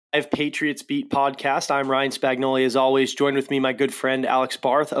Patriots Beat podcast. I'm Ryan Spagnoli, as always. Joined with me, my good friend Alex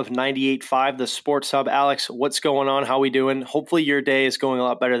Barth of 98.5, the Sports Hub. Alex, what's going on? How we doing? Hopefully your day is going a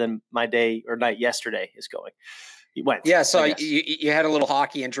lot better than my day or night yesterday is going. It went. Yeah, so you had a little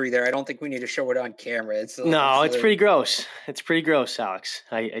hockey injury there. I don't think we need to show it on camera. It's pretty gross. It's pretty gross, Alex.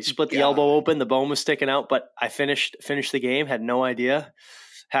 I split the elbow open. The bone was sticking out, but I finished the game. Had no idea.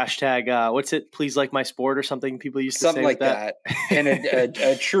 Hashtag, what's it? Please like my sport or something people used to something say like that. And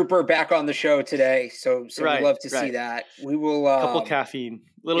a trooper back on the show today. So right, we'd love to see that. We will. Couple caffeine.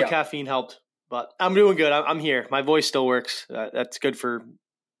 Caffeine helped, but I'm doing good. I'm here. My voice still works. That's good for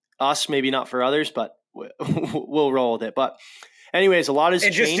us, maybe not for others, but we'll roll with it. But anyways, a lot has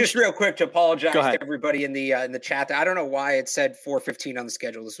changed. Just real quick to apologize to everybody in the chat. I don't know why it said 4:15 on the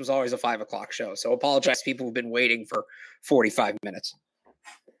schedule. This was always a 5:00 show. So apologize to people who've been waiting for 45 minutes.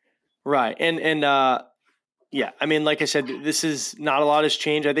 Right. And yeah, I mean, like I said, this is not a lot has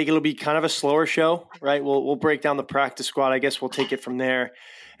changed. I think it'll be kind of a slower show, right? We'll break down the practice squad. I guess we'll take it from there.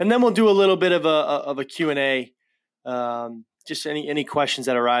 And then we'll do a little bit of a Q&A. Just any questions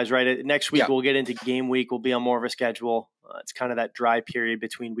that arise, right? Next week, we'll get into game week. We'll be on more of a schedule. It's kind of that dry period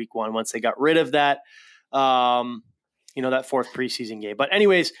between week one once they got rid of that, that fourth preseason game. But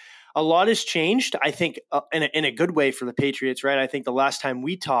anyways, a lot has changed, I think, in a good way for the Patriots, right? I think the last time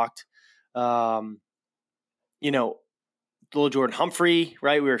we talked, little Jordan Humphrey,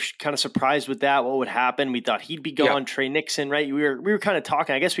 right? We were kind of surprised with that. What would happen? We thought he'd be gone. Yeah. Trey Nixon, right? We were kind of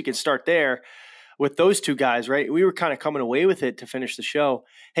talking. I guess we can start there with those two guys, right? We were kind of coming away with it to finish the show.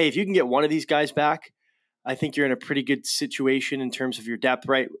 Hey, if you can get one of these guys back, I think you're in a pretty good situation in terms of your depth,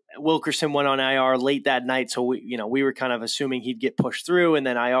 right? Wilkerson went on IR late that night, so we were kind of assuming he'd get pushed through and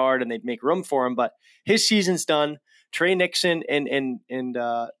then IR'd and they'd make room for him. But his season's done. Trey Nixon and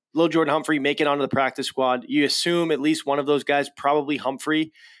Lil Jordan Humphrey make it onto the practice squad. You assume at least one of those guys, probably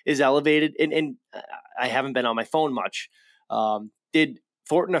Humphrey, is elevated. And I haven't been on my phone much. Did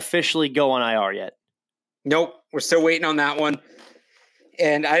Thornton officially go on IR yet? Nope. We're still waiting on that one.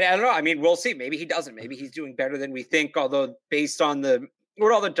 And I don't know. I mean, we'll see. Maybe he doesn't. Maybe he's doing better than we think. Although based on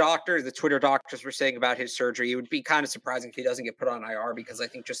what all the Twitter doctors were saying about his surgery, it would be kind of surprising if he doesn't get put on IR, because I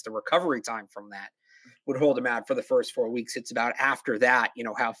think just the recovery time from that would hold him out for the first 4 weeks. It's about after that,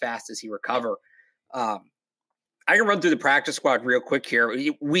 how fast does he recover? I can run through the practice squad real quick here.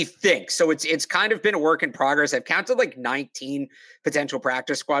 We think so. It's kind of been a work in progress. I've counted like 19 potential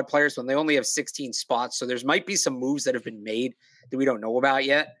practice squad players when they only have 16 spots. So there's might be some moves that have been made that we don't know about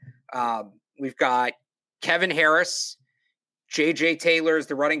yet. We've got Kevin Harris, JJ Taylor's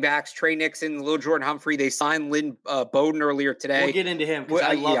the running backs, Trey Nixon, Lil Jordan Humphrey. They signed Lynn Bowden earlier today. We'll get into him because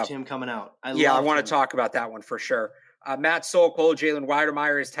I loved him coming out. I want to talk about that one for sure. Matt Sokol, Jalen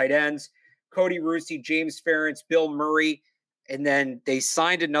Weidermeyer as tight ends, Cody Rusi, James Ferentz, Bill Murray. And then they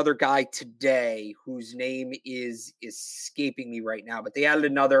signed another guy today whose name is escaping me right now, but they added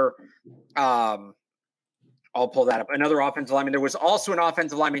another, I'll pull that up, another offensive lineman. There was also an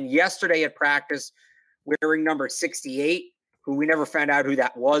offensive lineman yesterday at practice wearing number 68, who we never found out who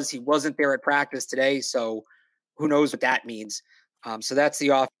that was. He wasn't there at practice today, so who knows what that means. So that's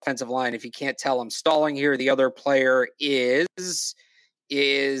the offensive line. If you can't tell, I'm stalling here. The other player is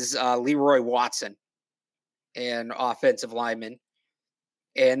Leroy Watson, an offensive lineman.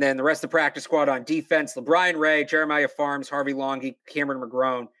 And then the rest of the practice squad on defense, LeBrian Ray, Jeremiah Farms, Harvey Longy, Cameron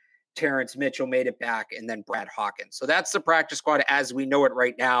McGrone, Terrence Mitchell made it back, and then Brad Hawkins. So that's the practice squad as we know it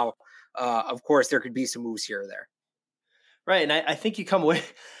right now. Of course, there could be some moves here or there. Right, and I think you come away.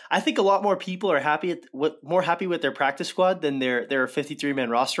 I think a lot more people are more happy with their practice squad than their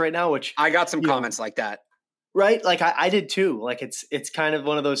 53-man roster right now. Which I got some comments like that. Right, like I did too. Like it's kind of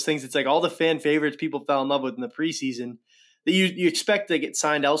one of those things. It's like all the fan favorites people fell in love with in the preseason that you expect to get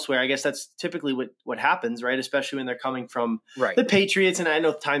signed elsewhere. I guess that's typically what happens, right? Especially when they're coming from the Patriots. And I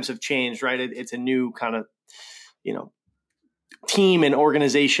know times have changed, right? It's a new kind of team and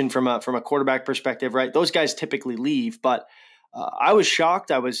organization from a quarterback perspective, right? Those guys typically leave, but I was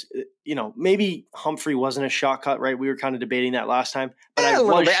shocked. I was, maybe Humphrey wasn't a shot cut, right? We were kind of debating that last time, but I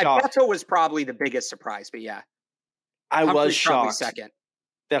was shocked. Beto was probably the biggest surprise, but yeah, I was shocked second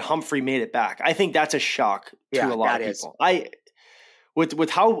that Humphrey made it back. I think that's a shock to a lot of people. With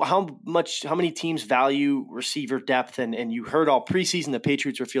how many teams value receiver depth, and you heard all preseason the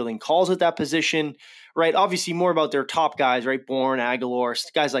Patriots were fielding calls at that position, right? Obviously more about their top guys, right? Bourne, Aguilar,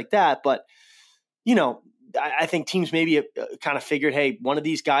 guys like that. But, I think teams maybe kind of figured, hey, one of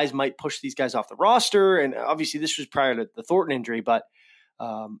these guys might push these guys off the roster. And obviously this was prior to the Thornton injury. But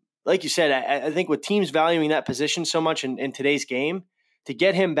like you said, I think with teams valuing that position so much in today's game, to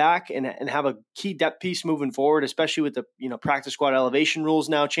get him back and have a key depth piece moving forward, especially with the practice squad elevation rules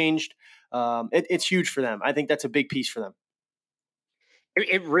now changed. It's huge for them. I think that's a big piece for them.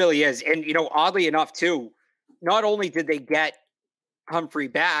 It really is. And, oddly enough, too, not only did they get Humphrey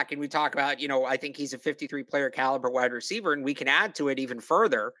back, and we talk about, I think he's a 53 player caliber wide receiver, and we can add to it even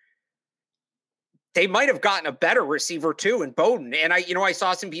further. They might have gotten a better receiver too in Bowden. And I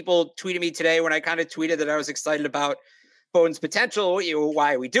saw some people tweeting me today when I kind of tweeted that I was excited about Bowden's potential.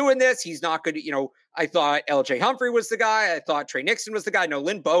 Why are we doing this? He's not good. I thought LJ Humphrey was the guy. I thought Trey Nixon was the guy. No,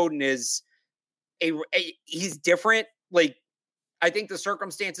 Lynn Bowden is he's different. Like, I think the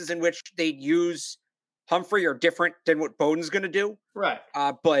circumstances in which they'd use Humphrey are different than what Bowden's going to do. Right.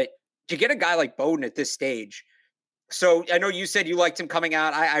 But to get a guy like Bowden at this stage, so I know you said you liked him coming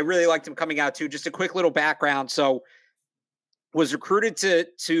out. I really liked him coming out too. Just a quick little background. So was recruited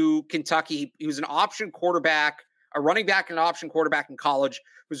to Kentucky. He was an option quarterback, a running back and an option quarterback in college.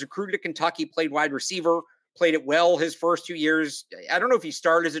 Was recruited to Kentucky, played wide receiver, played it well his first 2 years. I don't know if he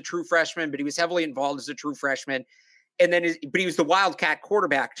started as a true freshman, but he was heavily involved as a true freshman. And then, but he was the Wildcat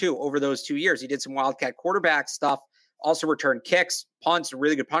quarterback too over those 2 years. He did some Wildcat quarterback stuff, also returned kicks, punts, a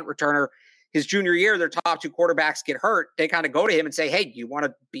really good punt returner. His junior year, their top two quarterbacks get hurt. They kind of go to him and say, hey, you want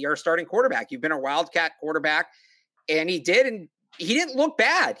to be our starting quarterback? You've been a Wildcat quarterback. And he did. And he didn't look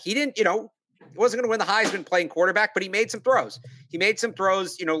bad. He didn't, wasn't going to win the Heisman playing quarterback, but he made some throws.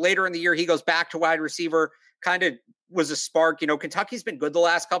 Later in the year, he goes back to wide receiver, kind of was a spark. Kentucky's been good the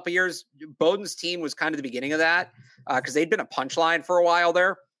last couple of years. Bowden's team was kind of the beginning of that because they'd been a punchline for a while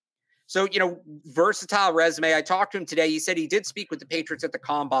there. So, versatile resume. I talked to him today. He said he did speak with the Patriots at the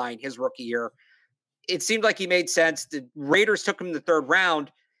Combine his rookie year. It seemed like he made sense. The Raiders took him in the third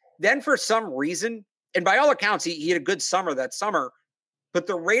round. Then for some reason, and by all accounts, he had a good summer that summer, but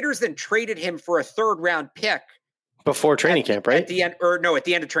the Raiders then traded him for a third round pick. Before training camp, right? At the end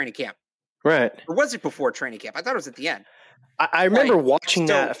of training camp. Right. Or was it before training camp? I thought it was at the end. I remember watching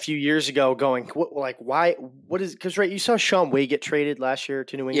that a few years ago going, why, what is, because, right, you saw Sean Way get traded last year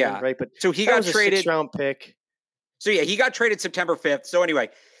to New England, right? But so he got traded. A 6th-round pick. So, yeah, he got traded September 5th. So, anyway,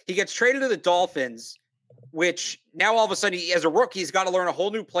 he gets traded to the Dolphins, which now all of a sudden, as a rookie, he's got to learn a whole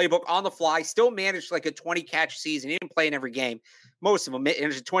new playbook on the fly. Still managed like a 20-catch season. He didn't play in every game. Most of them. It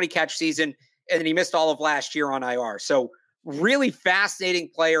was a 20-catch season, and then he missed all of last year on IR. So, really fascinating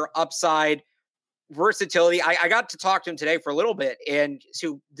player, upside, versatility. I got to talk to him today for a little bit, and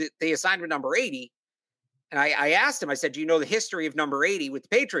so they assigned him number 80. And I asked him, I said, do you know the history of number 80 with the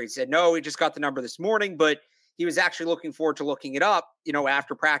Patriots? He said, no, he just got the number this morning, but he was actually looking forward to looking it up,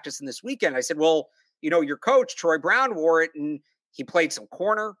 after practicing this weekend. I said, well, your coach, Troy Brown, wore it, and he played some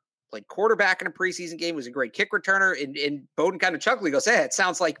corner, played quarterback in a preseason game, was a great kick returner, and Bowden kind of chuckled. He goes, hey, it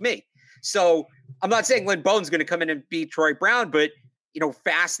sounds like me. So I'm not saying Lynn Bowden's going to come in and beat Troy Brown, but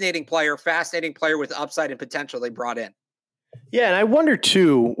fascinating player with upside and potential they brought in. Yeah, and I wonder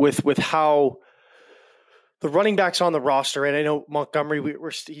too with how the running backs on the roster, and I know Montgomery,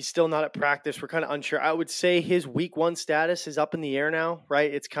 he's still not at practice. We're kind of unsure. I would say his week 1 status is up in the air now,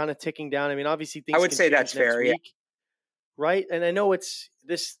 right? It's kind of ticking down. I mean, obviously things. I would say that's fair, yeah. Right, and I know it's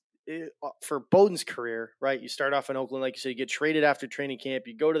this for Bowden's career, right? You start off in Oakland, like you said, you get traded after training camp,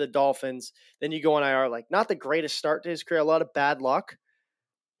 you go to the Dolphins, then you go on IR. Like, not the greatest start to his career, a lot of bad luck.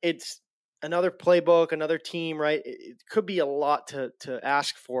 It's another playbook, another team, right? It could be a lot to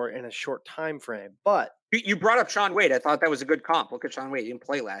ask for in a short time frame. But you brought up Sean Wade. I thought that was a good comp. Look at Sean Wade. He didn't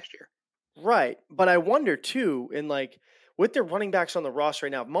play last year. Right. But I wonder too, with their running backs on the roster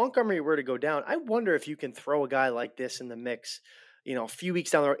right now, if Montgomery were to go down, I wonder if you can throw a guy like this in the mix, a few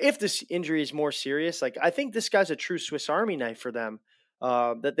weeks down the road, if this injury is more serious. Like, I think this guy's a true Swiss Army knife for them.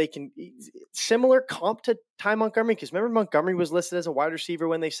 That they can similar comp to Ty Montgomery, because remember Montgomery was listed as a wide receiver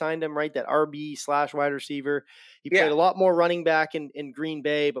when they signed him, right? That RB/wide receiver. He played a lot more running back in Green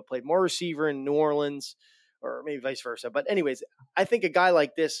Bay, but played more receiver in New Orleans, or maybe vice versa. But anyways, I think a guy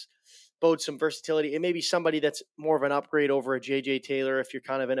like this bodes some versatility. It may be somebody that's more of an upgrade over a JJ Taylor if you're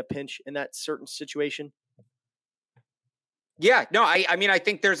kind of in a pinch in that certain situation. Yeah, no, I mean, I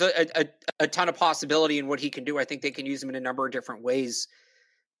think there's a ton of possibility in what he can do. I think they can use him in a number of different ways.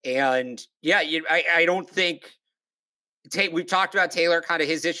 And yeah, I don't think we've talked about Taylor, kind of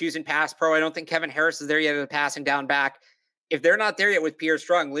his issues in pass pro. I don't think Kevin Harris is there yet as a passing down back. If they're not there yet with Pierre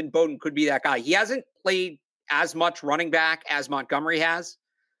Strong, Lynn Bowden could be that guy. He hasn't played as much running back as Montgomery has.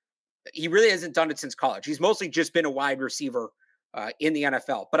 He really hasn't done it since college. He's mostly just been a wide receiver in the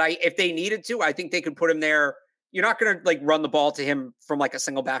NFL. But if they needed to, I think they could put him there. You're not going to run the ball to him from a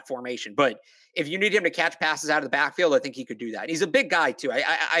single back formation, but if you need him to catch passes out of the backfield, I think he could do that. He's a big guy too.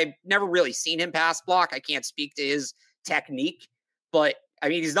 I've never really seen him pass block. I can't speak to his technique, but I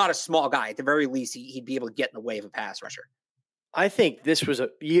mean, he's not a small guy. At the very least, he'd be able to get in the way of a pass rusher. I think this was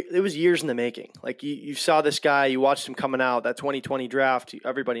it was years in the making. Like you saw this guy, you watched him coming out, that 2020 draft,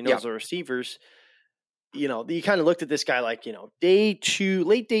 everybody knows the receivers. You know, you kind of looked at this guy like, you know,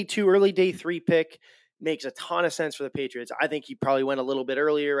 late day 2, early day 3 pick makes a ton of sense for the Patriots. I think he probably went a little bit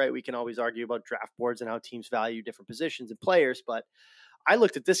earlier, right? We can always argue about draft boards and how teams value different positions and players, but I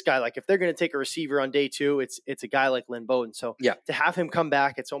looked at this guy like if they're going to take a receiver on day 2, it's a guy like Lynn Bowden. So to have him come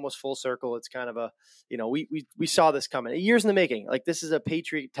back, it's almost full circle. It's kind of a, you know, we saw this coming years in the making. Like this is a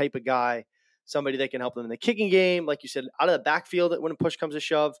Patriot type of guy, somebody that can help them in the kicking game, like you said, out of the backfield when a push comes to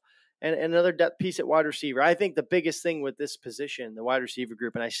shove, and another depth piece at wide receiver. I think the biggest thing with this position, the wide receiver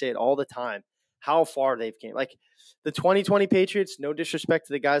group, and I say it all the time, how far they've came. Like the 2020 Patriots, no disrespect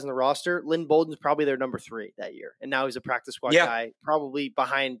to the guys on the roster, Lynn Bolden's probably their number 3 that year. And now he's a practice squad guy, probably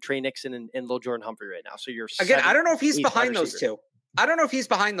behind Trey Nixon and Lil Jordan Humphrey right now. So you're again, I don't know if he's behind those two. I don't know if he's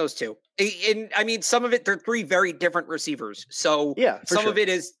behind those two. And I mean, some of it, they're 3 very different receivers. So some of it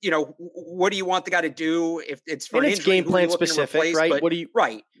is, you know, what do you want the guy to do if it's for an injury, game plan specific, right? But,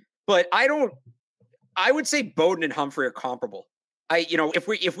 But I would say Bowden and Humphrey are comparable.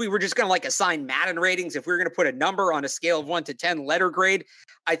 If we were just going to like assign Madden ratings, if we were going to put a number on a scale of 1 to 10 letter grade,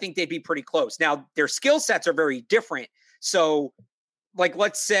 I think they'd be pretty close. Now their skill sets are very different. So like,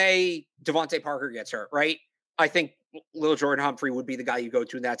 let's say Devontae Parker gets hurt, right? I think Lil Jordan Humphrey would be the guy you go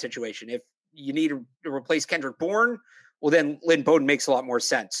to in that situation. If you need to replace Kendrick Bourne, well, then Lynn Bowden makes a lot more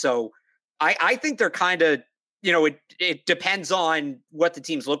sense. So I think they're kind of, you know, it depends on what the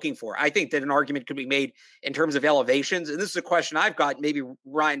team's looking for. I think that an argument could be made in terms of elevations. And this is a question I've got. Maybe,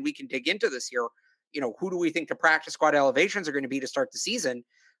 Ryan, we can dig into this here. You know, who do we think the practice squad elevations are going to be to start the season?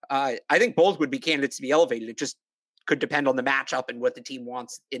 I think both would be candidates to be elevated. It just could depend on the matchup and what the team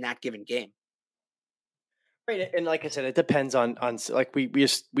wants in that given game. Right. And like I said, it depends on like we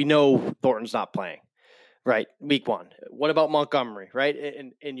know Thornton's not playing. Right. Week 1. What about Montgomery? Right.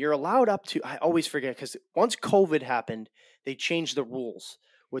 And you're allowed up to, I always forget, because once COVID happened, they changed the rules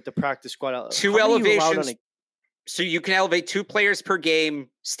with the practice squad. 2 elevations. So you can elevate 2 players per game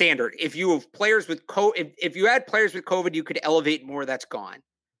standard. If you have players with if you had players with COVID, you could elevate more. That's gone.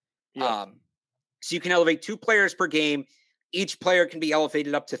 Yeah. So you can elevate 2 players per game. Each player can be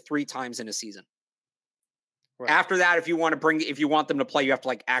elevated up to 3 times in a season. Right. After that, if you want them to play, you have to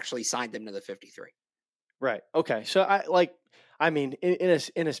like actually sign them to the 53. Right. Okay. So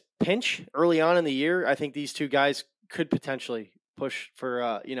in a pinch early on in the year, I think these 2 guys could potentially push for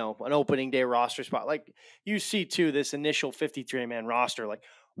an opening day roster spot. Like you see too, this initial 53-man roster. Like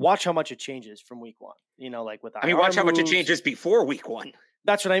watch how much it changes from week 1. You know, like with watch how much it changes before week 1.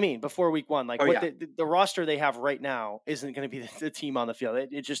 That's what I mean. Before week 1, like the roster they have right now isn't going to be the team on the field.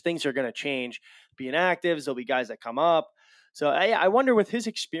 It just things are going to change. Be inactives. There'll be guys that come up. So I wonder with his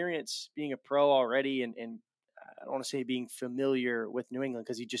experience being a pro already and I don't want to say being familiar with New England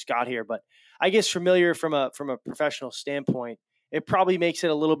because he just got here, but I guess familiar from a professional standpoint, it probably makes it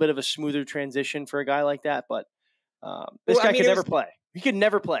a little bit of a smoother transition for a guy like that. But this guy could never play. He could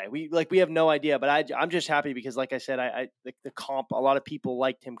never play. We have no idea, but I'm just happy because like I said, the comp, a lot of people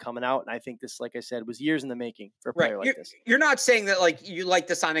liked him coming out. And I think this, like I said, was years in the making for a player like this. You're not saying that like you like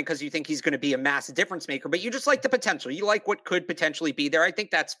the signing because you think he's going to be a massive difference maker, but you just like the potential. You like what could potentially be there. I think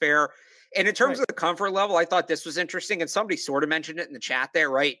that's fair. And in terms of the comfort level, I thought this was interesting. And somebody sort of mentioned it in the chat there,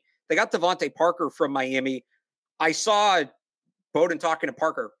 right? They got Devontae Parker from Miami. I saw Bowden talking to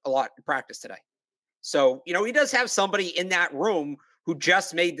Parker a lot in practice today. So, you know, he does have somebody in that room who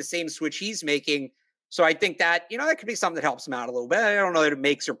just made the same switch he's making. So I think that, you know, that could be something that helps him out a little bit. I don't know that it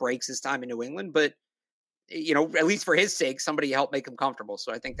makes or breaks his time in New England, but, you know, at least for his sake, somebody helped make him comfortable.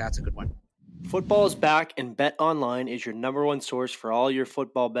 So I think that's a good one. Football is back, and BetOnline is your number 1 source for all your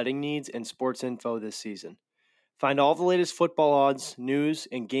football betting needs and sports info this season. Find all the latest football odds, news,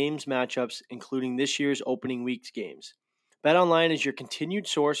 and games matchups, including this year's opening week's games. BetOnline is your continued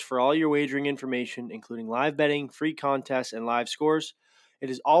source for all your wagering information, including live betting, free contests, and live scores.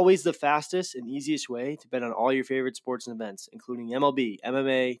 It is always the fastest and easiest way to bet on all your favorite sports and events, including MLB,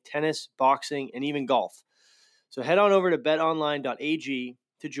 MMA, tennis, boxing, and even golf. So head on over to betonline.ag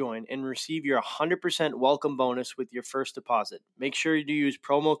to join and receive your 100% welcome bonus with your first deposit. Make sure you use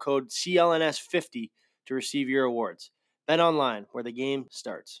promo code CLNS50 to receive your awards. BetOnline, where the game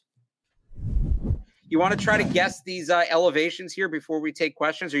starts. You want to try to guess these elevations here before we take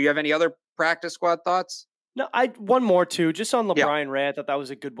questions, or you have any other practice squad thoughts? No, one more too. Just on LeBron Ray, I thought that was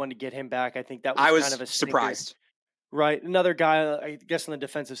a good one to get him back. I think that was kind of a surprised. Right, another guy. I guess on the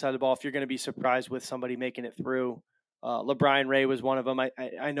defensive side of the ball, if you're going to be surprised with somebody making it through, LeBron Ray was one of them.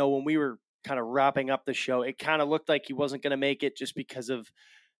 I know when we were kind of wrapping up the show, it kind of looked like he wasn't going to make it just because of,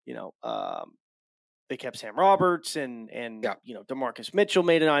 you know, they kept Sam Roberts and you know, DeMarcus Mitchell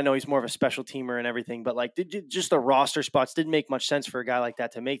made it. I know he's more of a special teamer and everything, but like just the roster spots didn't make much sense for a guy like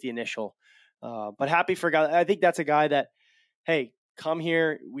that to make the initial. But happy for a guy. I think that's a guy that, hey, come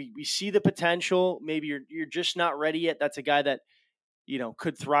here. We see the potential. Maybe you're just not ready yet. That's a guy that, you know,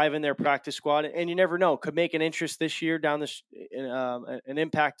 could thrive in their practice squad, and you never know, could make an interest this year down this, an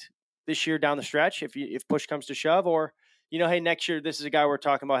impact this year down the stretch if push comes to shove, or, you know, hey, next year this is a guy we're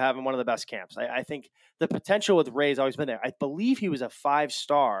talking about having one of the best camps. I think the potential with Ray's always been there. I believe he was a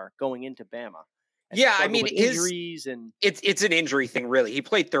 5-star going into Bama. Yeah, I mean, with injuries and it's an injury thing, really. He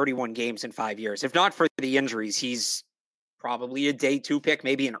played 31 games in 5 years. If not for the injuries, he's probably a day 2 pick,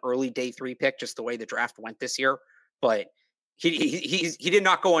 maybe an early day 3 pick, just the way the draft went this year. But he did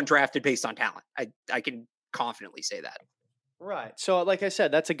not go undrafted based on talent. I can confidently say that. Right. So, like I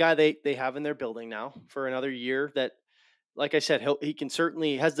said, that's a guy they have in their building now for another year. That, like I said, he can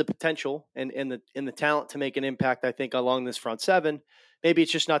certainly has the potential and the talent to make an impact. I think along this front seven. Maybe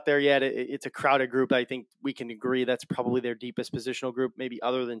it's just not there yet. It's a crowded group. I think we can agree that's probably their deepest positional group, maybe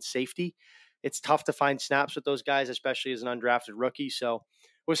other than safety. It's tough to find snaps with those guys, especially as an undrafted rookie. So,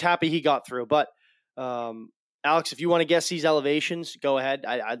 was happy he got through. But Alex, if you want to guess these elevations, go ahead.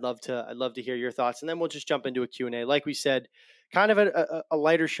 I'd love to hear your thoughts, and then we'll just jump into a Q&A. Like we said, kind of a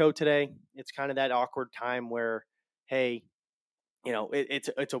lighter show today. It's kind of that awkward time where, hey, you know, it's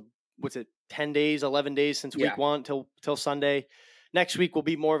a what's it, 10 days, 11 days since week one till Sunday. Next week will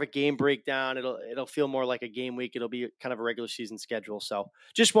be more of a game breakdown. It'll feel more like a game week. It'll be kind of a regular season schedule. So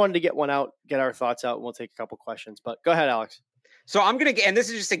just wanted to get one out, get our thoughts out, and we'll take a couple questions. But go ahead, Alex. So I'm going to, and this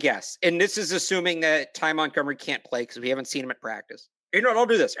is just a guess, and this is assuming that Ty Montgomery can't play because we haven't seen him at practice. You know, I'll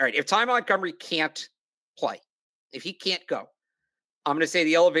do this. All right. If Ty Montgomery can't play, if he can't go, I'm going to say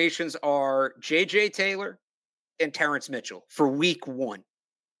the elevations are J.J. Taylor and Terrence Mitchell for week 1.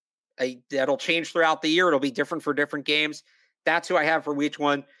 That'll change throughout the year. It'll be different for different games. That's who I have for week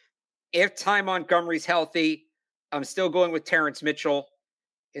 1. If Ty Montgomery's healthy, I'm still going with Terrence Mitchell.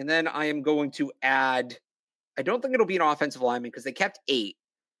 And then I am going to add, I don't think it'll be an offensive lineman because they kept 8.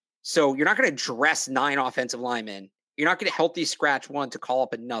 So you're not going to dress 9 offensive linemen. You're not going to healthy scratch one to call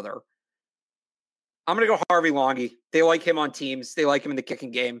up another. I'm going to go Harvey Longy. They like him on teams. They like him in the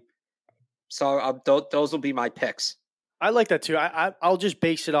kicking game. So those will be my picks. I like that too. I'll just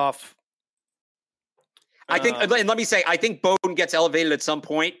base it off. I think, and let me say, I think Bowden gets elevated at some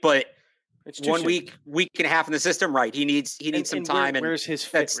point, but it's 1 week and a half in the system, right? He needs some time. Where's his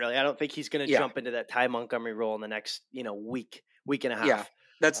fit? Really, I don't think he's going to jump into that Ty Montgomery role in the next, week and a half. Yeah,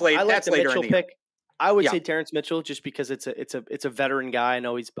 that's late. I like that's the later Mitchell in the pick. I would say Terrence Mitchell, just because it's a veteran guy. I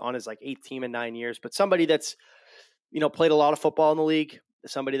know he's on his 8th team in 9 years, but somebody that's played a lot of football in the league.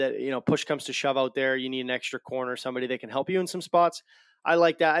 Somebody that push comes to shove out there, you need an extra corner, somebody that can help you in some spots. I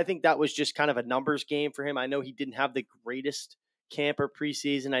like that. I think that was just kind of a numbers game for him. I know he didn't have the greatest camp or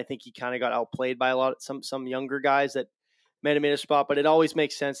preseason. I think he kind of got outplayed by some younger guys that made him in a spot, but it always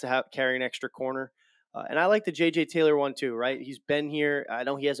makes sense to carry an extra corner. And I like the J.J. Taylor one too, right? He's been here. I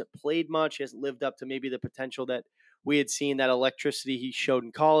know he hasn't played much. He hasn't lived up to maybe the potential that we had seen, that electricity he showed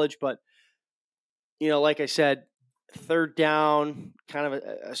in college. But, like I said, third down, kind of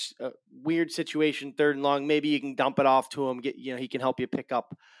a weird situation, 3rd and long. Maybe you can dump it off to him. He can help you pick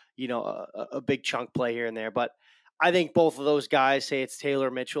up, a big chunk play here and there. But I think both of those guys, say it's Taylor,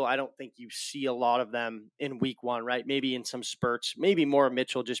 Mitchell, I don't think you see a lot of them in week 1, right? Maybe in some spurts, maybe more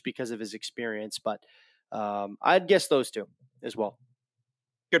Mitchell just because of his experience. But I'd guess those two as well.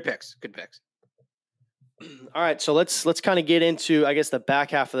 Good picks. All right, so let's kind of get into, I guess, the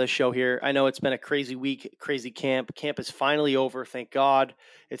back half of the show here. I know it's been a crazy week, crazy camp. Camp is finally over, thank God.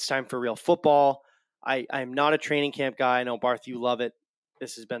 It's time for real football. I'm not a training camp guy. I know, Barth, you love it.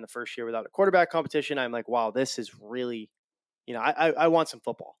 This has been the first year without a quarterback competition. I'm like, wow, this is really, I want some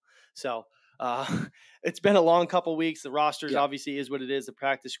football. So it's been a long couple weeks. The rosters obviously is what it is, the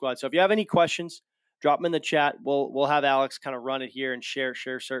practice squad. So if you have any questions, drop them in the chat. We'll have Alex kind of run it here and share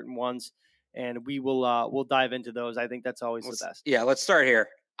certain ones. And we will we'll dive into those. I think that's always the best. Yeah, let's start here.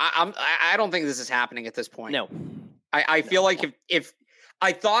 I don't think this is happening at this point. No, I feel like if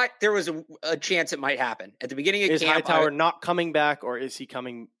I thought there was a chance it might happen at the beginning of camp. Is Hightower not coming back, or is he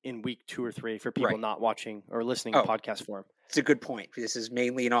coming in week 2 or 3 for people not watching or listening to podcast form? It's a good point. This is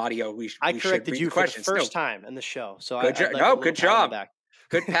mainly an audio. I corrected you for the first time in the show. So good job.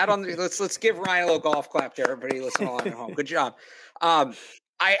 Good pat on the, let's give Ryan a little golf clap to everybody listening along at home. Good job.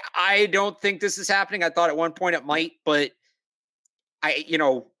 I don't think this is happening. I thought at one point it might, but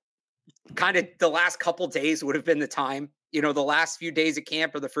kind of the last couple days would have been the time the last few days of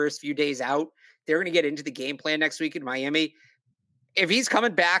camp or the first few days out. They're going to get into the game plan next week in Miami. If he's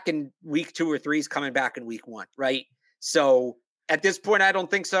coming back in week 2 or 3, he's coming back in week 1, right? So at this point, I don't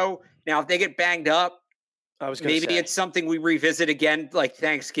think so. Now, if they get banged up, maybe it's something we revisit again, like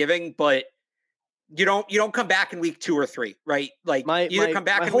Thanksgiving, but you don't come back in week 2 or 3, right? Like either come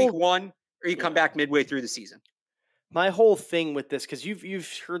back in week 1 or you come back midway through the season. My whole thing with this, because you've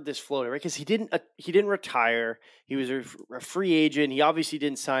heard this floated, right? Because he didn't retire. He was a free agent. He obviously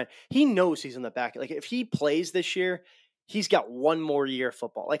didn't sign. He knows he's in the back. Like if he plays this year, he's got one more year of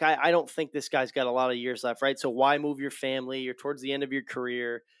football. Like I don't think this guy's got a lot of years left, right? So why move your family? You're towards the end of your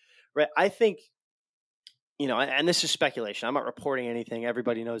career, right? I think, and this is speculation. I'm not reporting anything.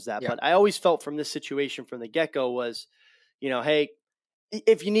 Everybody knows that. Yeah. But I always felt from this situation from the get-go was, hey,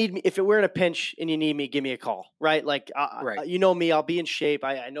 if you need me, if we're in a pinch and you need me, give me a call, right? Like, right. Me, I'll be in shape.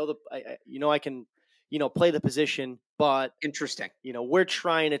 I know I can, play the position, but interesting. We're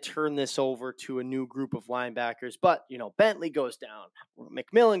trying to turn this over to a new group of linebackers, but Bentley goes down,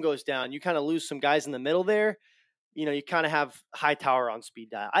 McMillan goes down. You kind of lose some guys in the middle there. You kind of have Hightower on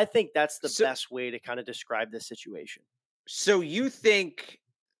speed dial. I think that's the best way to kind of describe this situation. So you think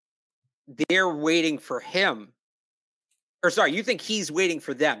they're waiting for him? Or sorry, you think he's waiting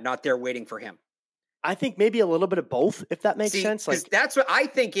for them, not they're waiting for him? I think maybe a little bit of both, if that makes sense. Like that's what I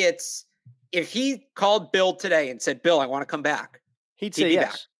think it's. If he called Bill today and said, "Bill, I want to come back," he'd say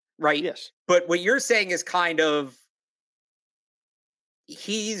yes, back, right? Yes. But what you're saying is kind of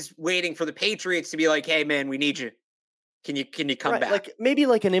he's waiting for the Patriots to be like, "Hey, man, we need you. Can you come back?" Like maybe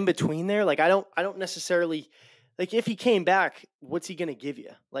like an in between there. Like I don't necessarily. Like if he came back, what's he going to give you?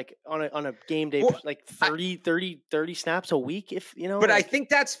 Like on a game day, like 30 snaps a week, if But I think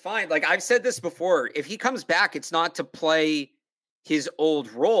that's fine. Like I've said this before, if he comes back, it's not to play his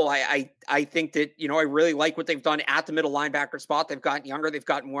old role. I think that, I really like what they've done at the middle linebacker spot. They've gotten younger, they've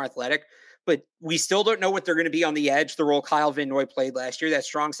gotten more athletic, but we still don't know what they're going to be on the edge. The role Kyle Van Noy played last year, that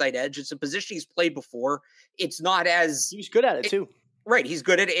strong side edge. It's a position he's played before. It's not as he's good at it too. Right. He's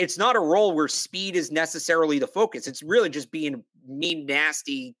good at it. It's not a role where speed is necessarily the focus. It's really just being mean,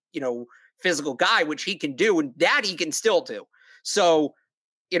 nasty, physical guy, which he can do, and that he can still do. So,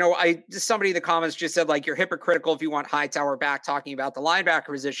 somebody in the comments just said, like, you're hypocritical if you want Hightower back, talking about the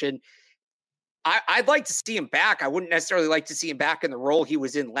linebacker position. I'd like to see him back. I wouldn't necessarily like to see him back in the role he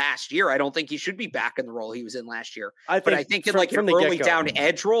was in last year. I don't think he should be back in the role he was in last year. But I think in like an early down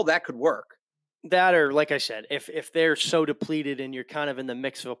edge role, that could work. That, or like I said, if they're so depleted and you're kind of in the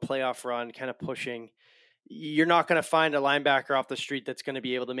mix of a playoff run, kind of pushing, you're not going to find a linebacker off the street that's going to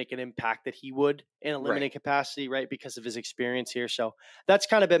be able to make an impact that he would in a limited capacity, right? Because of his experience here. So that's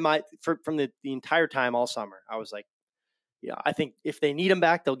kind of been from the entire time all summer. I was like, I think if they need him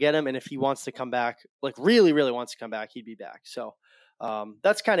back, they'll get him. And if he wants to come back, like really, really wants to come back, he'd be back. So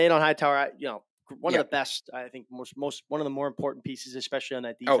that's kind of it on Hightower. One of the best, I think, most one of the more important pieces, especially on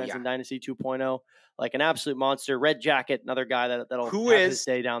that defense in Dynasty 2.0, like an absolute monster. Red Jacket, another guy that'll have his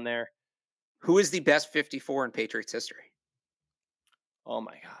day down there. Who is the best 54 in Patriots history? Oh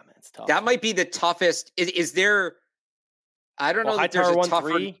my God, man, it's tough. That might be the toughest. Is there? I don't know. Hightower won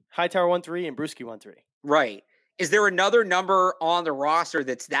 3. Hightower won 3, and Bruschi won 3. Right. Is there another number on the roster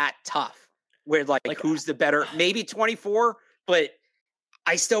that's that tough? Where like who's the better? Maybe 24, but.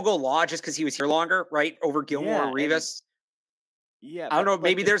 I still go Law just because he was here longer, right? Over Gilmore and Revis. I don't know.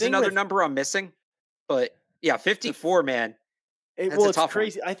 Maybe there's another number I'm missing, but 54, man. It's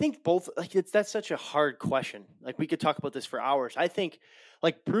crazy. I think both. That's such a hard question. Like we could talk about this for hours. I think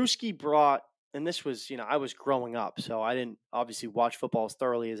like Bruschi brought, and this was, I was growing up, so I didn't obviously watch football as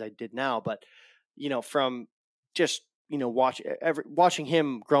thoroughly as I did now. But from just watching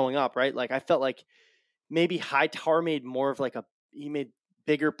him growing up, right? Like I felt like maybe Hightower made more of like he made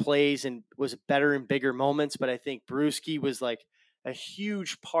bigger plays and was better in bigger moments. But I think Bruschi was like a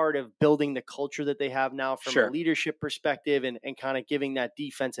huge part of building the culture that they have now from a leadership perspective and kind of giving that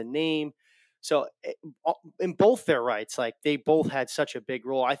defense a name. So in both their rights, like they both had such a big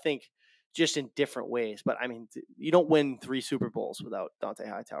role, I think just in different ways. But I mean, you don't win 3 Super Bowls without Dante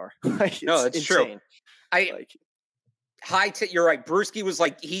Hightower. No, it's insane. True. You're right. Bruschi was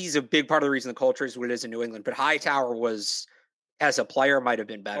like, he's a big part of the reason the culture is what it is in New England, but Hightower was, as a player, might have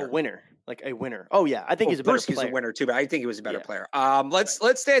been better. A winner. Oh yeah, I think he's a better player. He's a winner too, but I think he was a better player. Let's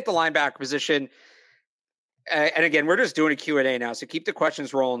stay at the linebacker position. And again, we're just doing a Q&A now, so keep the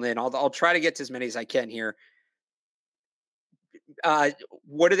questions rolling in. I'll try to get to as many as I can here.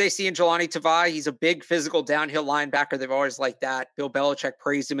 What do they see in Jelani Tavai? He's a big physical downhill linebacker. They've always liked that. Bill Belichick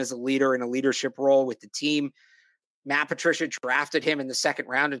praised him as a leader in a leadership role with the team. Matt Patricia drafted him in the second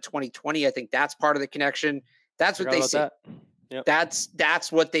round in 2020. I think that's part of the connection. That's what they see. That. Yep.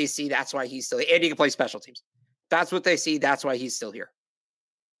 That's what they see. That's why he's still here. And he can play special teams. That's what they see. That's why he's still here.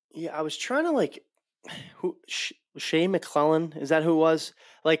 Yeah, I was trying to Shea McClellan, is that who it was?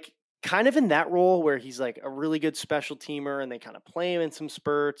 Like kind of in that role where he's like a really good special teamer and they kind of play him in some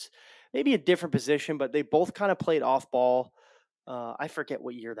spurts, maybe a different position, but they both kind of played off ball. I forget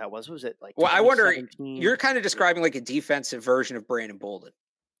what year that was. Was it like? Well, I wonder, you're kind of describing like a defensive version of Brandon Bolden.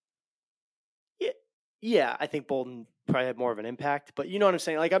 Yeah, I think Bolden probably had more of an impact, but you know what I'm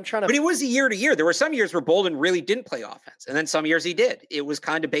saying? Like I'm trying to. But it was a year to year. There were some years where Bolden really didn't play offense, and then some years he did. It was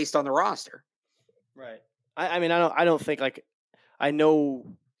kind of based on the roster. Right. I mean, I don't think like I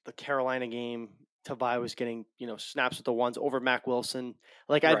know the Carolina game. Tavai was getting snaps with the ones over Mac Wilson.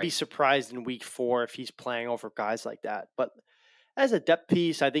 Like I'd be surprised in week 4 if he's playing over guys like that. But as a depth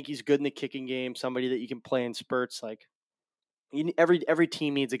piece, I think he's good in the kicking game. Somebody that you can play in spurts. Like every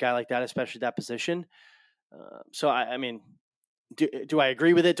team needs a guy like that, especially that position. So I mean, do I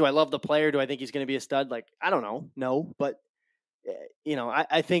agree with it? Do I love the player? Do I think he's going to be a stud? Like I don't know, no, but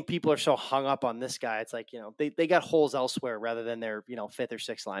I think people are so hung up on this guy. It's like they got holes elsewhere rather than their 5th or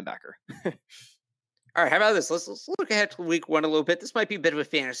 6th linebacker. All right, how about this? Let's look ahead to week 1 a little bit. This might be a bit of a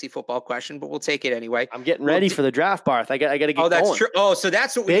fantasy football question, but we'll take it anyway. I'm getting ready for the draft, Barth. I got to get going. Oh, that's true. Oh, so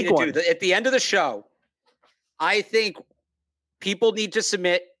that's what we need to do. At the end of the show, I think people need to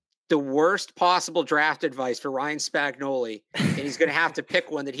submit the worst possible draft advice for Ryan Spagnoli, and he's going to have to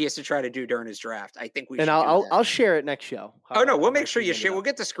pick one that he has to try to do during his draft. I think we should. And I'll share it next show. Oh no, we'll make sure you share. We'll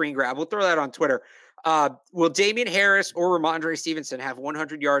get the screen grab. We'll throw that on Twitter. Will Damian Harris or Ramondre Stevenson have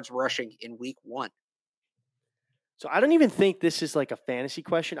 100 yards rushing in week 1? So I don't even think this is like a fantasy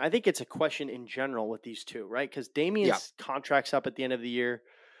question. I think it's a question in general with these two, right? Because Damian's contract's up at the end of the year.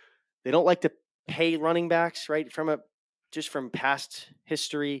 They don't like to pay running backs, right? Just from past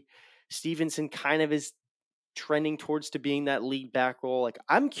history, Stevenson kind of is trending towards to being that lead back role. Like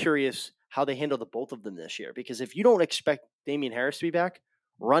I'm curious how they handle the both of them this year, because if you don't expect Damian Harris to be back,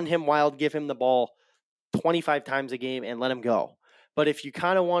 run him wild, give him the ball 25 times a game and let him go. But if you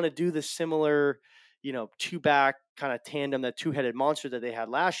kind of want to do the similar, 2-back kind of tandem, that 2-headed monster that they had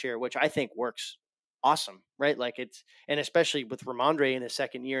last year, which I think works awesome, right? Like and especially with Ramondre in his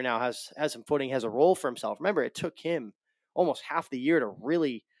second year now has some footing, has a role for himself. Remember, it took him almost half the year to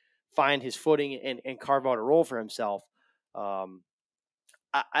really find his footing and carve out a role for himself.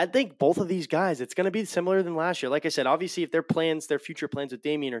 I think both of these guys, it's going to be similar than last year. Like I said, obviously if their future plans with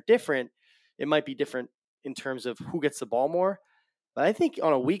Damian are different, it might be different in terms of who gets the ball more. But I think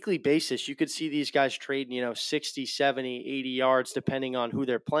on a weekly basis, you could see these guys trading, 60, 70, 80 yards, depending on who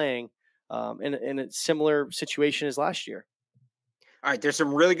they're playing, in a similar situation as last year. All right, there's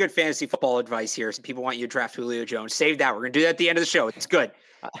some really good fantasy football advice here. Some people want you to draft Julio Jones. Save that. We're going to do that at the end of the show. It's good.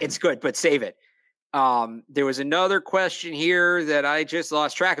 It's good, but save it. There was another question here that I just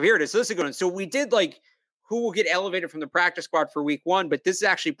lost track of. Here it is. So this is good. So we did who will get elevated from the practice squad for week 1, but this is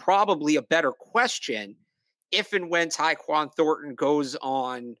actually probably a better question. If and when Tyquan Thornton goes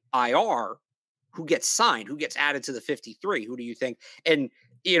on IR, who gets signed? Who gets added to the 53? Who do you think? And,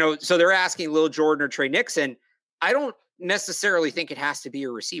 so they're asking Lil Jordan or Trey Nixon. I don't necessarily think it has to be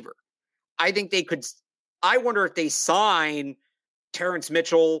a receiver. I think I wonder if they sign Terrence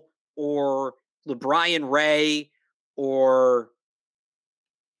Mitchell or LeBrian Ray or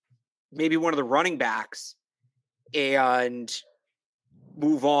maybe one of the running backs and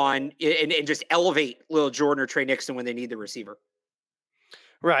move on and just elevate Lil Jordan or Trey Nixon when they need the receiver.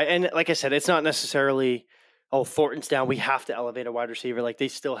 Right. And like I said, it's not necessarily, Thornton's down, we have to elevate a wide receiver. Like they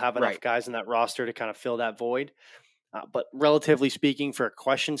still have enough guys in that roster to kind of fill that void. But relatively speaking, for a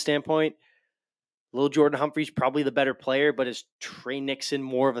question standpoint, Lil Jordan Humphrey's probably the better player, but is Trey Nixon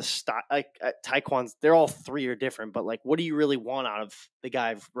more of a style? Like Tyquan's, they're all three are different, but what do you really want out of the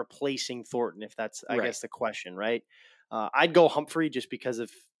guy replacing Thornton? If that's, I guess, the question, right? I'd go Humphrey just because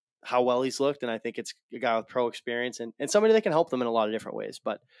of how well he's looked, and I think it's a guy with pro experience and somebody that can help them in a lot of different ways.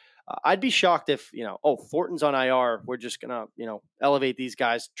 But I'd be shocked if, Thornton's on IR, we're just going to, elevate these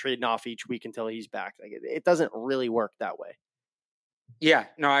guys, trading off each week until he's back. Like it doesn't really work that way. Yeah,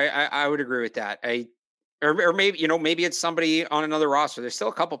 no, I would agree with that. Or maybe, maybe it's somebody on another roster. There's still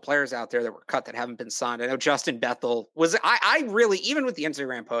a couple players out there that were cut that haven't been signed. I know Justin Bethel was, I really, even with the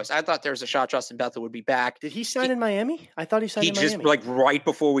Instagram post, I thought there was a shot Justin Bethel would be back. Did he sign in Miami? I thought he signed in Miami. He just right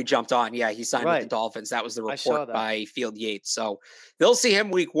before we jumped on. Yeah, he signed with the Dolphins. That was the report by Field Yates. So they'll see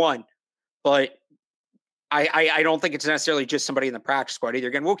him week 1, but I don't think it's necessarily just somebody in the practice squad either.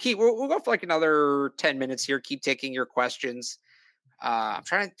 Again, we'll go for another 10 minutes here. Keep taking your questions. I'm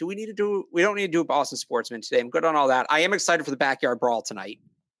trying to, we don't need to do a Boston Sportsman today. I'm good on all that. I am excited for the backyard brawl tonight.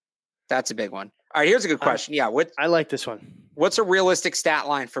 That's a big one. All right, here's a good question. I like this one. What's a realistic stat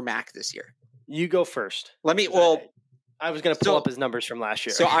line for Mac this year? You go first. I was going to pull up his numbers from last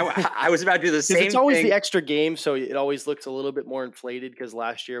year. So I was about to do the same thing. It's always the extra game, so it always looks a little bit more inflated because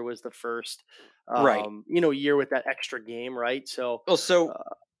last year was the first, year with that extra game, right? So,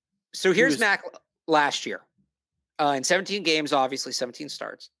 here's Mac last year. In 17 games, obviously 17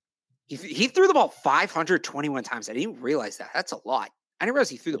 starts. He threw the ball 521 times. I didn't realize that. That's a lot. I didn't realize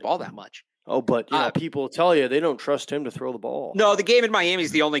he threw the ball that much. Oh, but people tell you they don't trust him to throw the ball. No, the game in Miami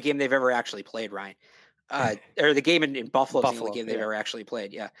is the only game they've ever actually played, Ryan. Or the game in Buffalo is the only game they've ever actually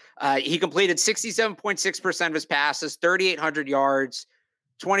played. Yeah. He completed 67.6% of his passes, 3,800 yards,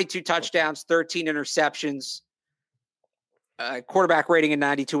 22 touchdowns, 13 interceptions, quarterback rating of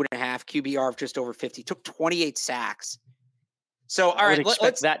 92.5, QBR of just over 50, took 28 sacks. So, all right,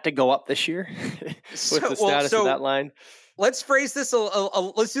 let's that to go up this year with the status of that line. Let's phrase this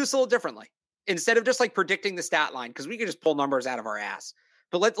let's do this a little differently. Instead of just like predicting the stat line, because we can just pull numbers out of our ass.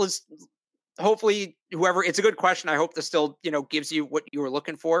 But let's hopefully it's a good question. I hope this still, gives you what you were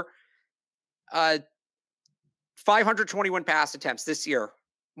looking for. 521 pass attempts this year,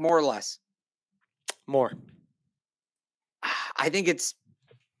 more or less. More. I think it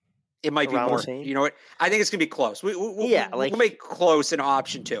might around be more. You know what? I think it's gonna be close. We'll make close an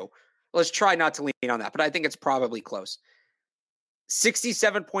option 2. Let's try not to lean on that, but I think it's probably close.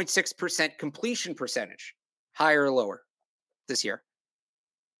 67.6% completion percentage, higher or lower this year?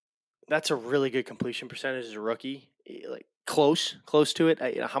 That's a really good completion percentage as a rookie. Like close to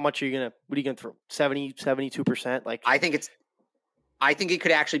it. How much are you gonna? What are you gonna throw? 70, 72%. Like I think it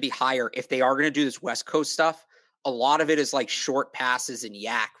could actually be higher if they are going to do this West Coast stuff. A lot of it is like short passes and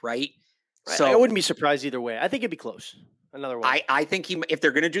yak, right? So I wouldn't be surprised either way. I think it'd be close. Another one. I think if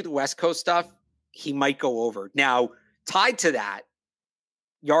they're going to do the West Coast stuff, he might go over. Now, tied to that,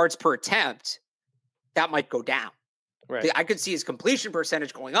 yards per attempt, that might go down. Right. I could see his completion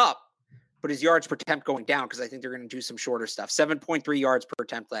percentage going up, but his yards per attempt going down because I think they're going to do some shorter stuff. 7.3 yards per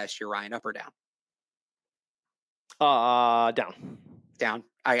attempt last year, Ryan, up or down? Down. Down.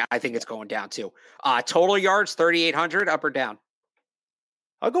 I think it's going down too. Total yards, 3,800, up or down?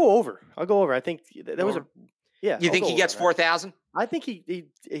 I'll go over. I think that was You think he gets 4,000? I think he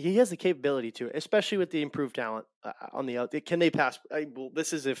has the capability to, especially with the improved talent on the out. Can they pass?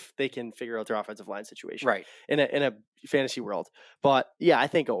 This is if they can figure out their offensive line situation, right? In a fantasy world, but yeah, I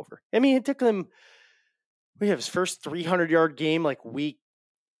think over. I mean, it took them. We have his first 300-yard game like week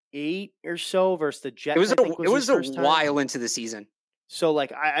 8 or so versus the Jets. It was a while into the season, so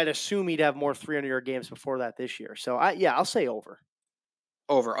like I'd assume he'd have more 300-yard games before that this year. So I'll say over.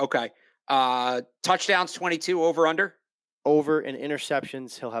 Over, okay. Touchdowns 22, over under. Over, and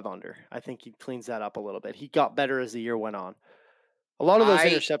interceptions he'll have under. I think he cleans that up a little bit. He got better as the year went on. A lot of those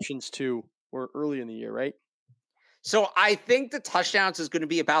interceptions too were early in the year, right? So I think the touchdowns is going to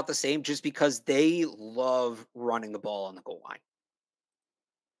be about the same just because they love running the ball on the goal line.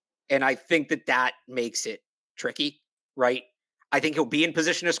 And I think that makes it tricky, right? I think he'll be in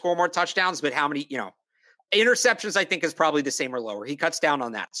position to score more touchdowns, but how many, interceptions I think is probably the same or lower. He cuts down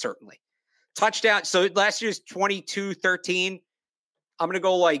on that, certainly. Touchdown. So last year's 22-13. I'm going to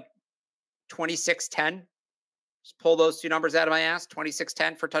go like 26-10. Just pull those two numbers out of my ass.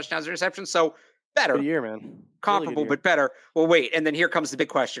 26-10 for touchdowns and interceptions. So better. Good year, man. Comparable, but better. Well, wait. And then here comes the big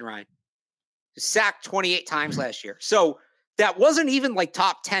question, Ryan. Sacked 28 times last year. So that wasn't even like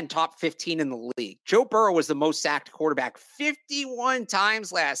top 10, top 15 in the league. Joe Burrow was the most sacked quarterback 51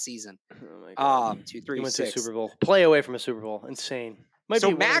 times last season. Oh my God. 2, 3, he went 6. to a Super Bowl. Play away from a Super Bowl. Insane.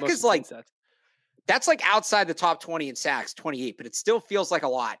 So Mac is like, that's like outside the top 20 in sacks, 28, but it still feels like a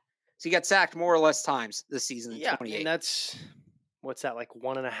lot. So he got sacked more or less times this season than 28. And that's, what's that, like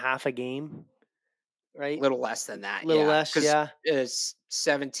 1.5 a game, right? A little less than that. Little less, yeah. It's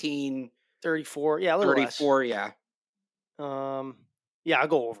 17. 34, yeah, a little 34, less. Yeah. Yeah, I'll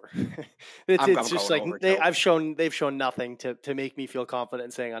go over. it's just like they've shown nothing to make me feel confident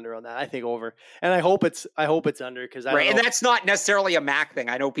in saying under on that. I think over, and I hope it's under because right. And that's not necessarily a Mac thing.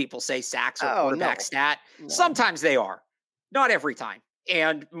 I know people say sacks are quarterback stat. No. Sometimes they are, not every time.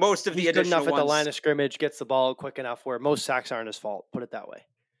 And most of the additional good enough ones, at the line of scrimmage, gets the ball quick enough where most sacks aren't his fault. Put it that way.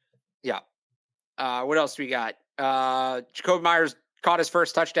 Yeah. What else we got? Jacoby Myers caught his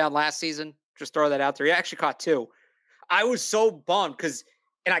first touchdown last season. Just throw that out there. He actually caught 2. I was so bummed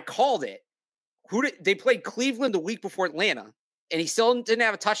and I called it. They played Cleveland the week before Atlanta, and he still didn't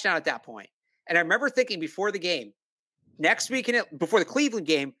have a touchdown at that point. And I remember thinking before the game, next week before the Cleveland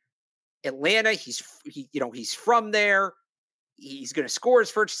game, Atlanta, he's from there. He's going to score his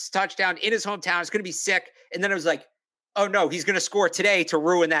first touchdown in his hometown. It's going to be sick. And then I was like, oh no, he's going to score today to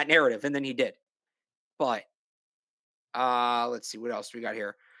ruin that narrative. And then he did. But let's see what else we got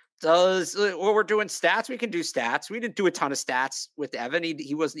here. What we're doing stats? We can do stats. We didn't do a ton of stats with Evan.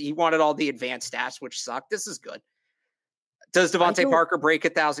 He wanted all the advanced stats, which sucked. This is good. Does Devontae Parker break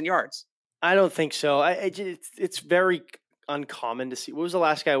 1,000 yards? I don't think so. It's very uncommon to see. What was the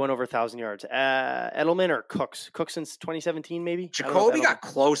last guy who went over 1,000 yards? Edelman or Cooks? Cooks since 2017, maybe? Jacoby got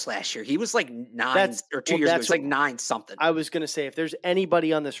close last year. He was like 9 or 2 years ago. He was like 9 something. I was going to say, if there's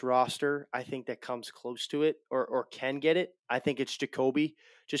anybody on this roster, I think that comes close to it or can get it, I think it's Jacoby,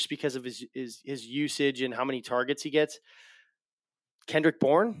 just because of his usage and how many targets he gets. Kendrick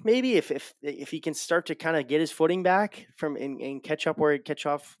Bourne, maybe if he can start to kind of get his footing back from and catch off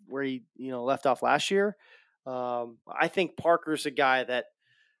where he left off last year. I think Parker's a guy that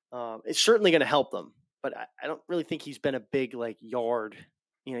is certainly going to help them, but I don't really think he's been a big yard.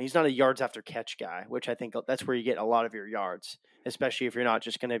 He's not a yards after catch guy, which I think that's where you get a lot of your yards, especially if you're not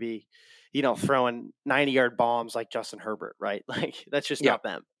just going to be, throwing 90-yard bombs like Justin Herbert, right? Like that's just not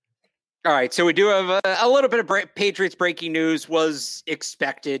them. All right, so we do have a little bit of Patriots breaking news. Was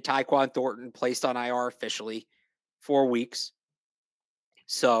expected. Tyquan Thornton placed on IR officially, 4 weeks.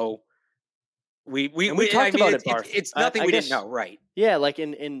 So we talked about it, Barth. It's nothing we didn't know, right? Yeah, like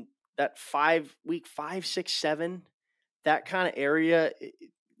in that week 5, 6, 7, that kind of area,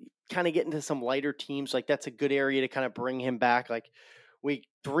 kind of get into some lighter teams. Like that's a good area to kind of bring him back. Like week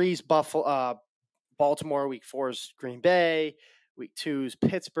 3's Baltimore, week 4's Green Bay. Week 2's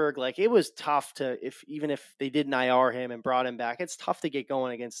Pittsburgh. Like it was tough even if they didn't IR him and brought him back, it's tough to get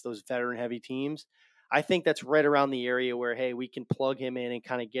going against those veteran heavy teams. I think that's right around the area where, hey, we can plug him in and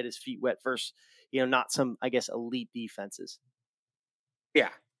kind of get his feet wet versus, not some, I guess, elite defenses. Yeah,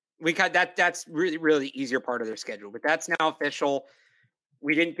 we got that. That's really, really the easier part of their schedule, but that's now official.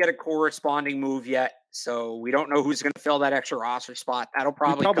 We didn't get a corresponding move yet, so we don't know who's going to fill that extra roster spot. That'll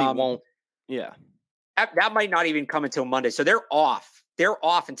probably come. Won't. Yeah. That might not even come until Monday. So they're off. They're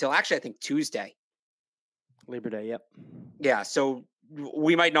off until actually, I think Tuesday. Labor Day. Yep. Yeah. So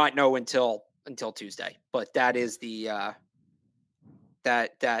we might not know until Tuesday, but that is the,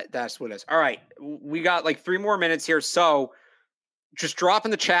 that's what it is. All right. We got like 3 more minutes here. So just drop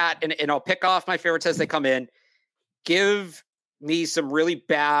in the chat and I'll pick off my favorites as they come in. Give me some really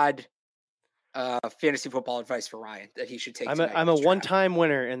bad fantasy football advice for Ryan that he should take. I'm a one-time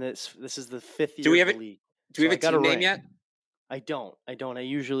winner, and this is the 5th year. Do we have a team name yet? I don't. I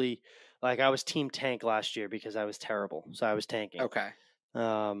usually I was team tank last year because I was terrible, so I was tanking. Okay.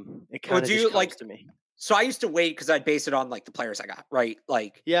 It kind of just comes to me. So I used to wait because I'd base it on the players I got, right?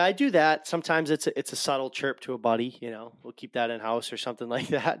 Yeah, I do that. Sometimes it's a subtle chirp to a buddy. We'll keep that in house or something like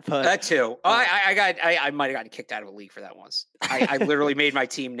that. But that too. I might have gotten kicked out of a league for that once. I literally made my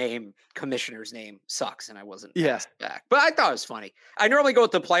team name commissioner's name sucks, and I wasn't back. But I thought it was funny. I normally go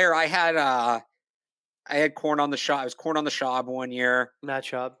with the player. I had Corn on the Schaub. I was Corn on the Schaub one year. Matt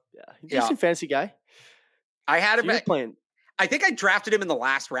Schaub. Yeah, he's a fancy guy. I had him playing. I think I drafted him in the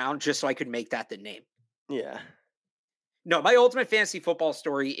last round just so I could make that the name. Yeah. No, my ultimate fantasy football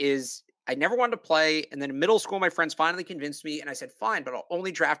story is I never wanted to play. And then in middle school, my friends finally convinced me. And I said, fine, but I'll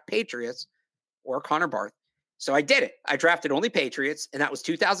only draft Patriots or Connor Barth. So I did it. I drafted only Patriots. And that was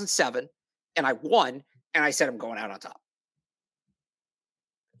 2007. And I won. And I said, I'm going out on top.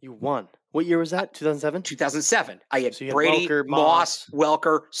 You won. What year was that? 2007? 2007. I had Brady, Welker, Moss,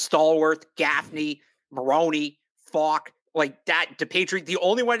 Welker, Stallworth, Gaffney, Maroney, Falk. Like that, the Patriot, the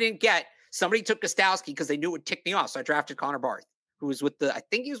only one I didn't get. Somebody took Gostowski because they knew it would tick me off. So I drafted Connor Barth, who was I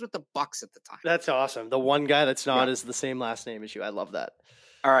think he was with the Bucks at the time. That's awesome. The one guy that's not is the same last name as you. I love that.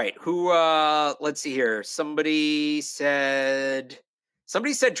 All right. Let's see here. Somebody said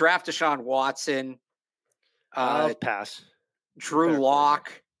draft Deshaun Watson. I'll pass. Drew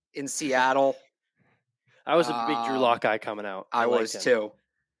Lock in Seattle. I was a big Drew Lock guy coming out. I was too.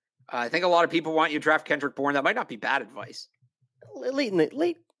 I think a lot of people want you to draft Kendrick Bourne. That might not be bad advice. Late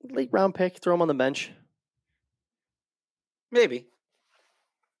round pick, throw him on the bench. Maybe.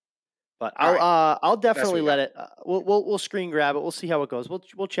 But I'll definitely let it. We'll screen grab it. We'll see how it goes.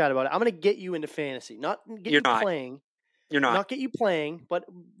 We'll chat about it. I'm going to get you into fantasy, not get you playing. You're not get you playing, but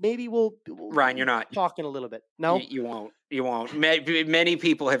maybe we'll Ryan, you're not talking a little bit. No, you won't. You won't. Many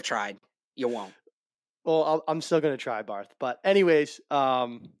people have tried. You won't. Well, I'm still going to try, Barth. But anyways,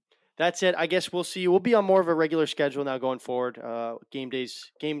 that's it. I guess we'll see. We'll be on more of a regular schedule now going forward. Game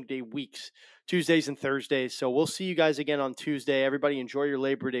day weeks, Tuesdays and Thursdays. So we'll see you guys again on Tuesday. Everybody enjoy your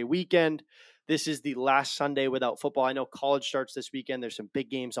Labor Day weekend. This is the last Sunday without football. I know college starts this weekend. There's some big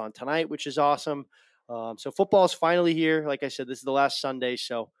games on tonight, which is awesome. So football is finally here. Like I said, this is the last Sunday.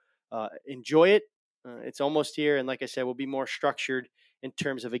 So enjoy it. It's almost here. And like I said, we'll be more structured in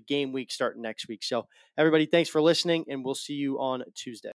terms of a game week starting next week. So everybody, thanks for listening, and we'll see you on Tuesday.